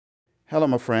Hello,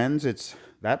 my friends. It's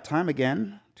that time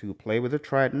again to play with the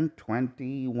Triton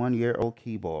 21-year-old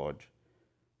keyboard.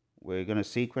 We're going to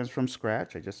sequence from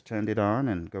scratch. I just turned it on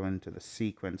and go into the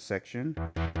sequence section.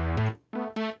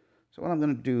 So what I'm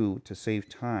going to do to save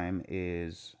time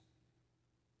is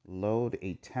load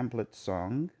a template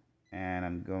song, and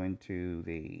I'm going to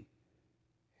the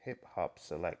hip hop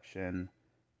selection,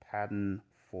 pattern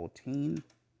 14,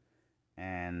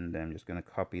 and I'm just going to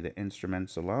copy the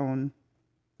instruments alone.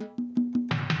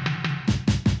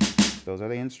 Those are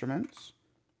the instruments.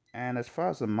 And as far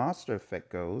as the master effect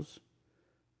goes,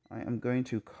 I am going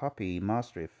to copy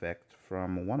master effect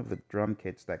from one of the drum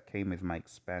kits that came with my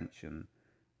expansion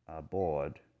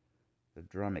board, the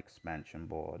drum expansion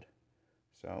board.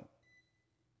 So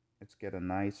let's get a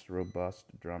nice robust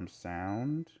drum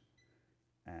sound,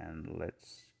 and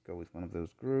let's go with one of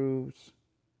those grooves.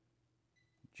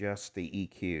 Just the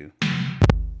EQ.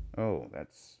 Oh,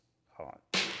 that's hot.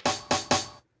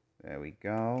 There we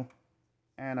go.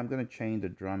 And I'm going to change the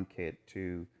drum kit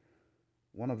to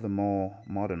one of the more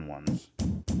modern ones.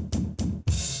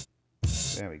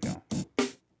 There we go.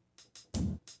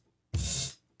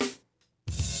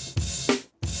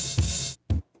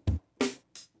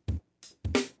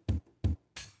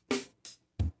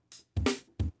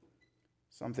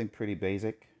 Something pretty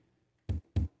basic.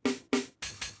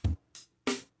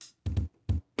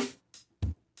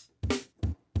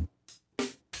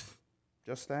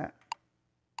 Just that.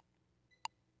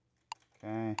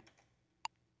 Okay.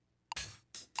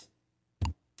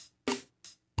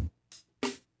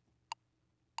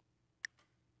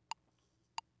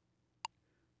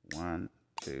 One,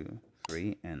 two,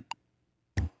 three, and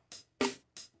all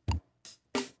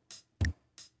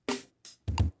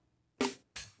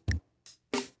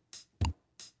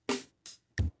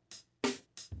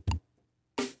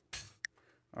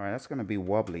right, that's going to be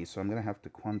wobbly, so I'm going to have to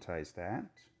quantize that.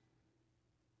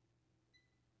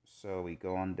 So we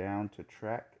go on down to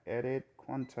track, edit,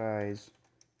 quantize.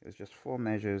 There's just 4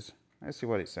 measures. Let's see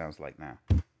what it sounds like now.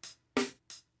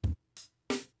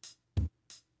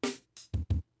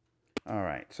 All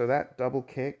right, so that double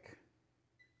kick,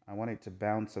 I want it to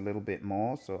bounce a little bit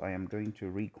more, so I am going to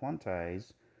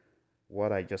re-quantize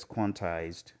what I just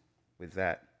quantized with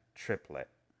that triplet.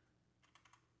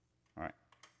 All right,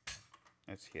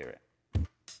 let's hear it.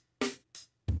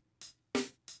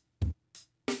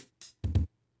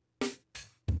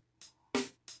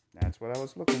 That's what I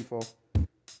was looking for.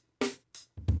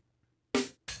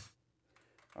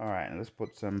 All right, let's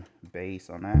put some bass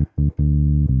on that.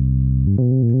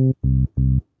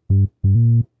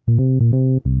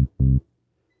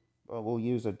 But we'll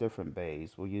use a different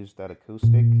bass. We'll use that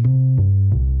acoustic.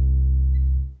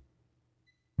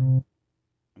 I'm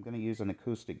going to use an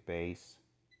acoustic bass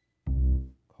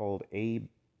called A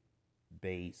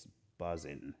Bass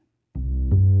Buzzin'.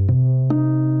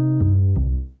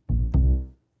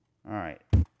 All right,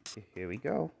 here we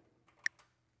go.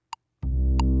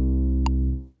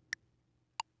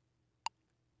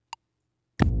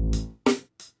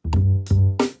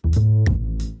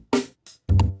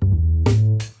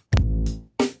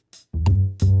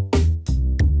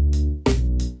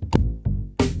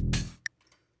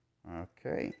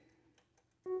 Okay.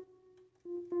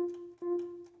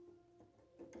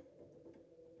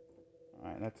 All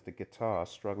right, that's the guitar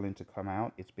struggling to come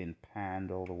out. It's been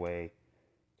panned all the way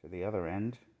to the other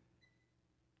end.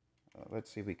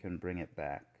 Let's see if we can bring it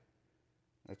back.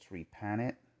 Let's repan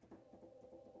it.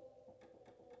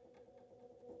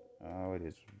 Oh, it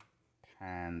is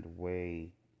panned way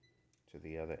to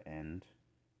the other end.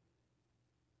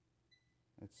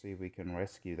 Let's see if we can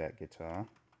rescue that guitar.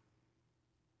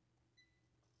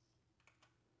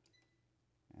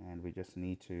 And we just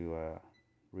need to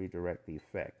redirect the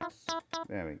effects.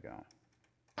 There we go.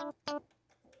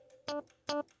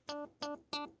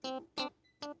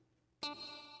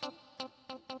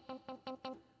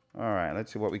 All right,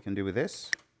 let's see what we can do with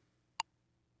this.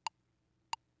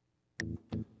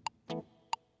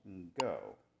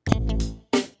 Go.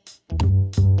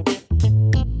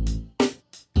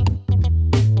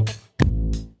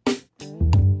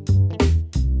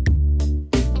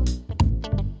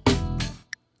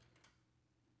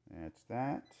 That's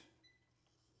that.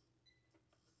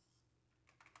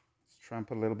 Let's try and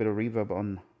put a little bit of reverb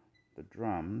on the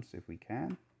drums if we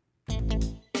can.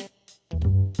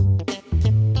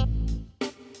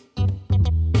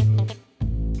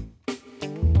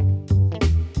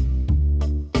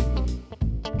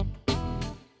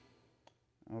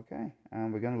 Okay,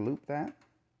 and we're going to loop that.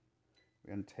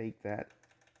 We're going to take that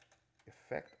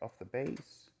effect off the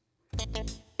bass.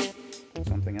 Put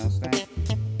something else there.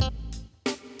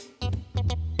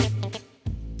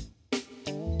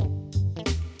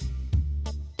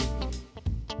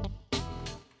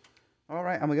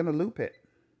 and we're going to loop it.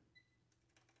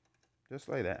 Just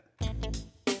like that.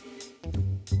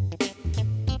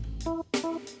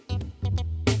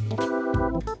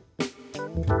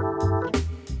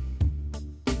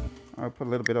 I'll put a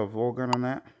little bit of organ on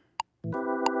that.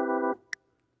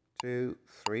 2,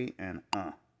 3, and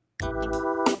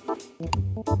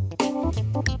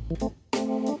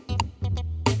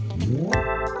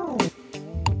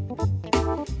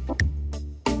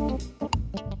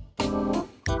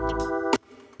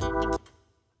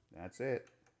That's it.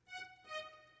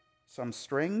 Some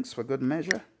strings for good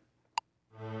measure.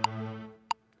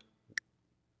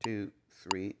 2,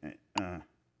 3, and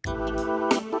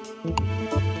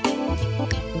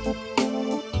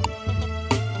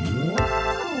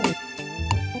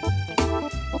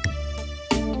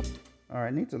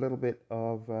Alright, needs a little bit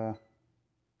of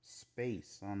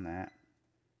space on that.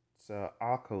 It's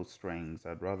arco strings.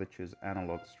 I'd rather choose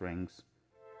analog strings.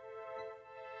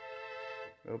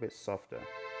 A little bit softer.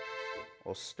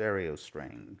 Or stereo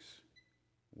strings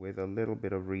with a little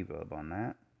bit of reverb on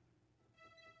that.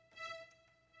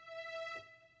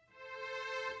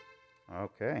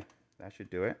 Okay, that should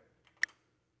do it.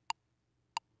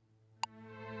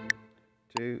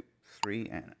 2, 3,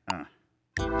 and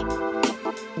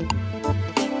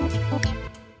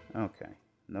Okay,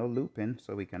 no looping,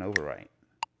 so we can overwrite.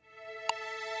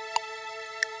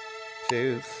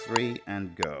 2, 3,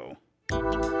 and go. Okay,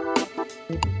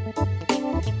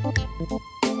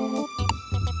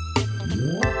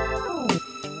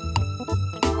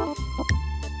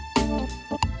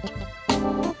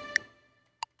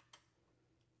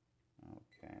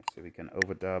 so we can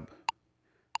overdub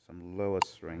some lower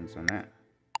strings on that.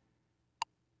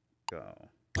 Go.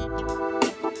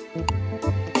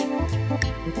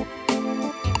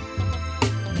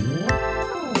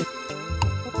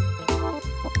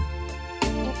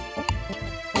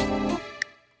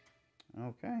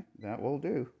 Okay, that will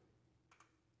do.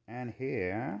 And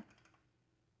here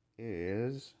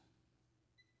is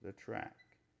the track.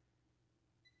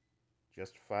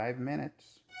 Just 5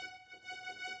 minutes.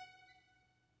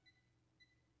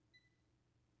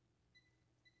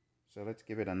 So let's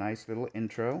give it a nice little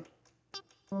intro.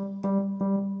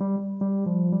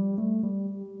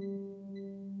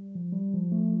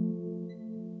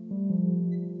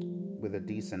 With a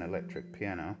decent electric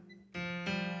piano.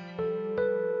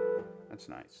 That's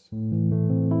nice. Not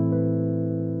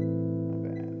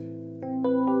bad.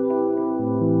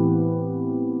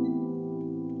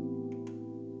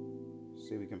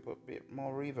 See, we can put a bit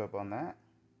more reverb on that.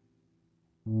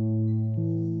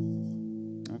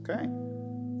 Okay.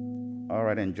 All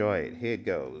right, enjoy it. Here it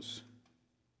goes.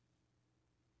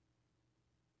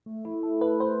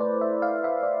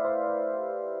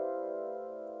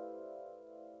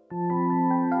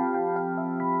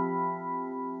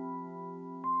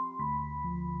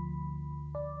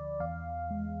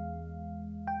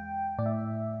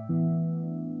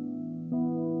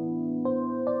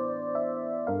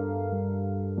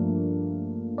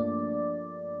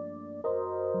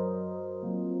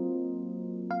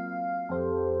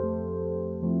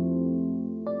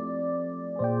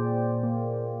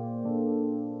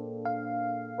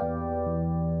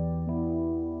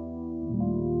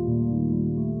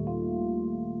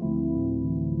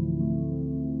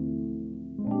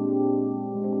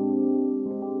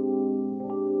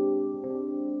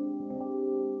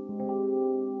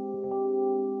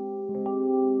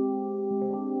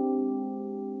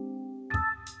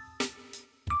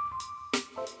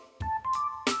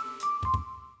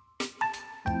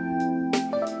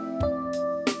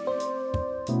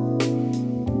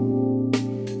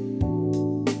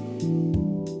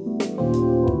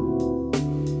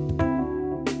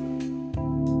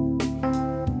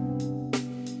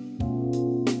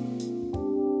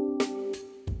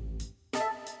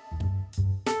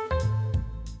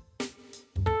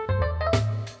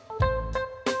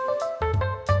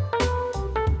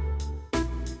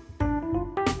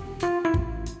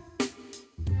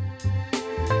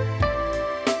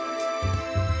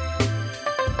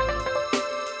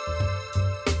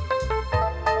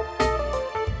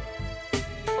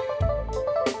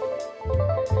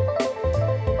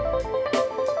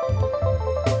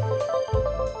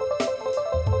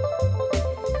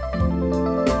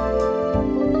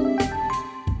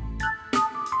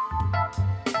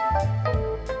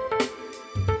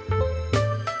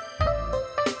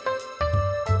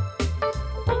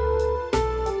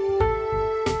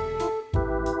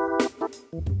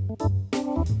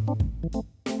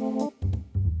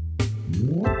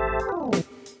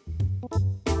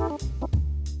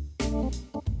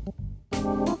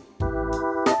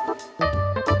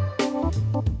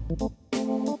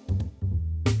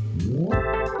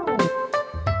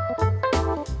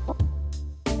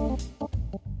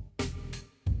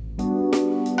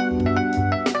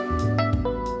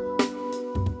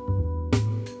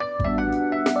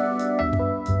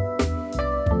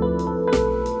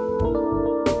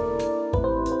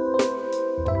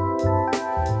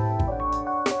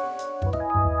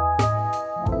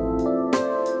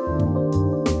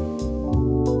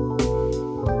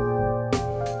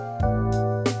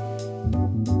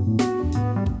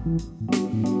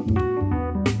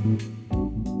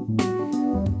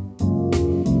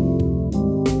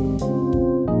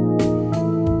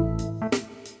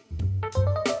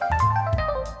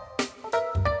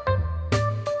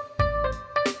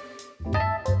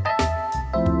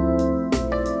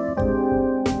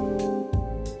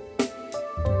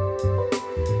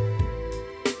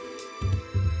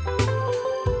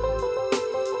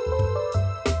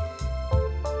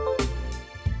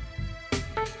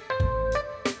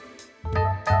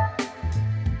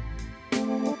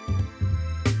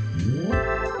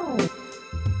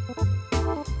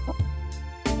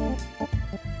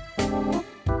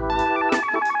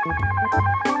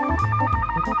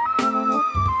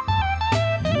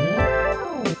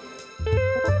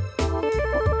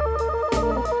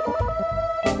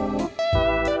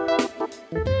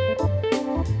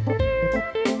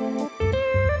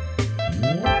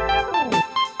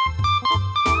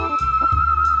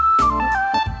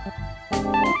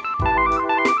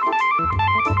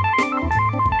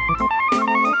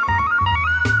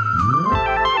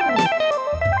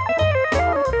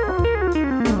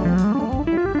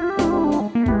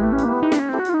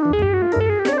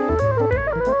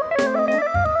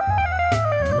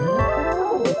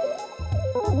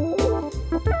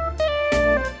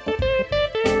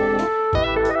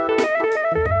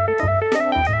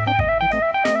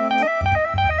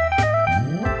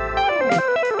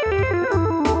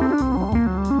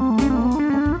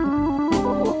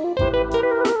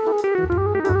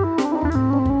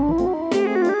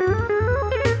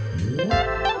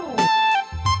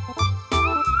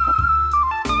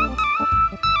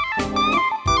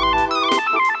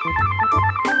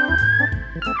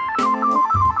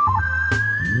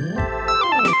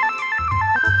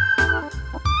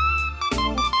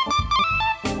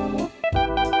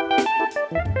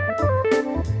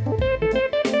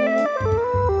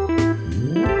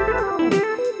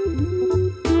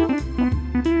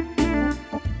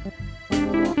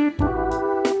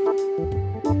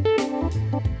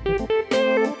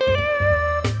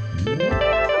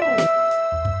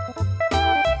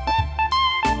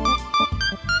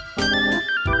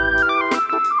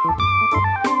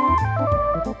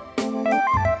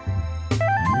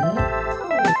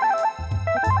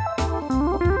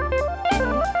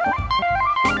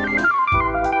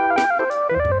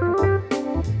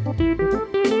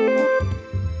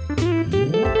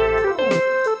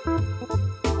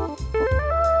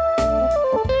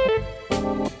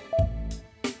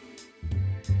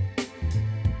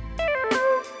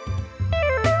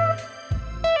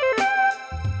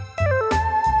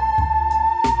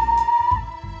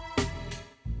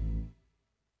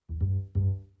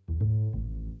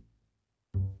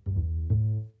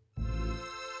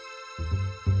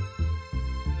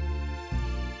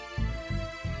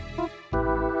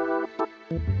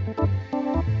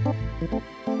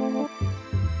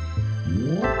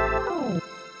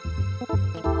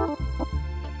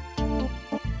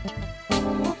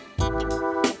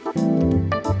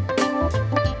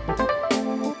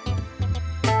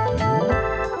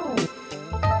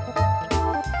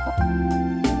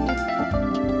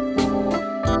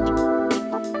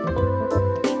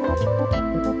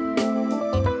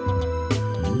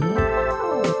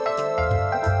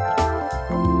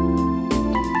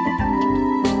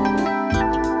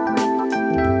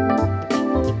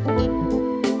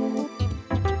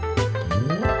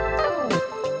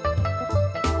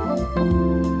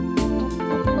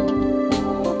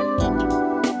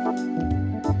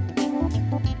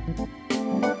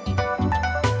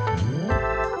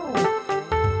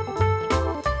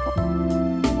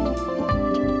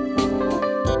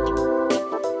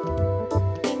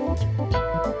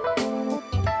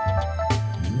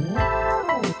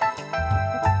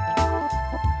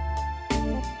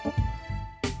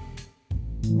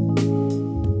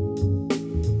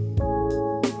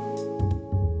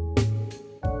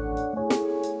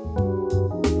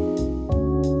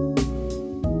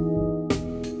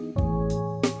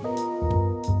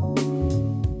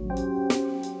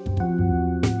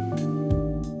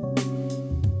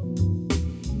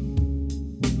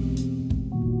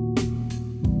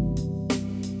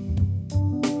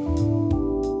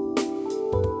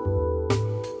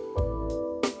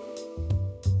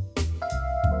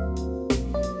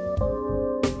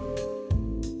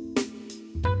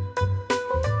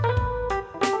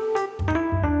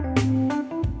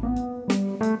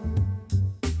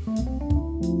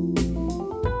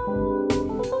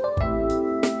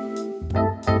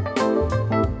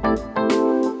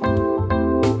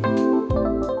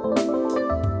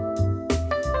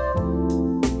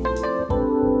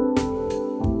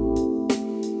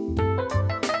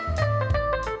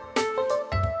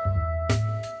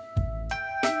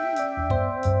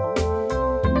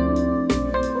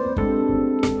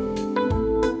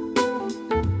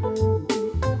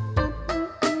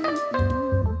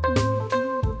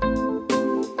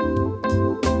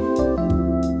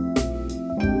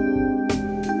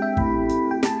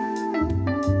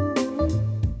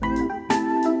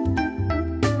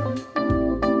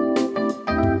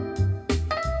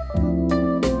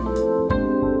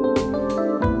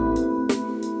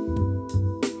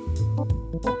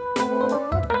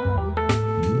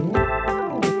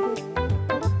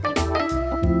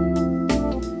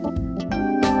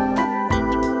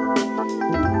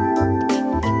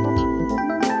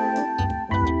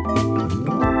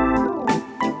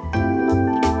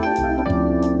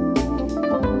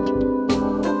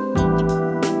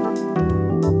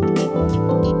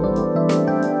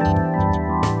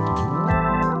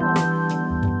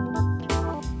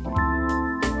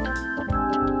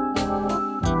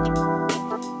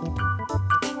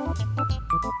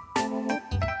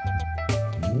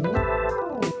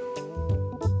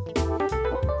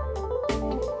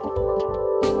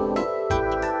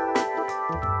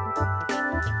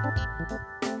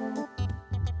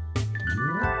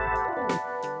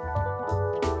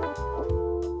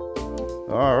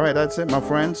 Alright, that's it, my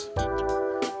friends.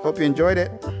 Hope you enjoyed it.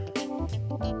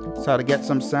 It's how to get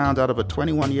some sound out of a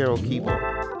 21-year-old keyboard.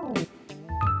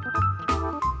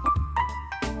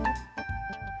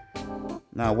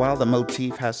 Now, while the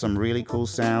motif has some really cool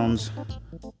sounds,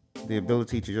 the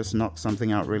ability to just knock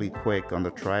something out really quick on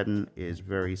the Triton is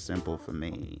very simple for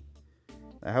me.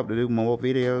 I hope to do more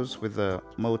videos with the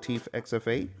Motif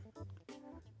XF8.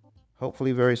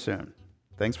 Hopefully very soon.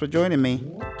 Thanks for joining me.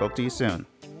 Talk to you soon.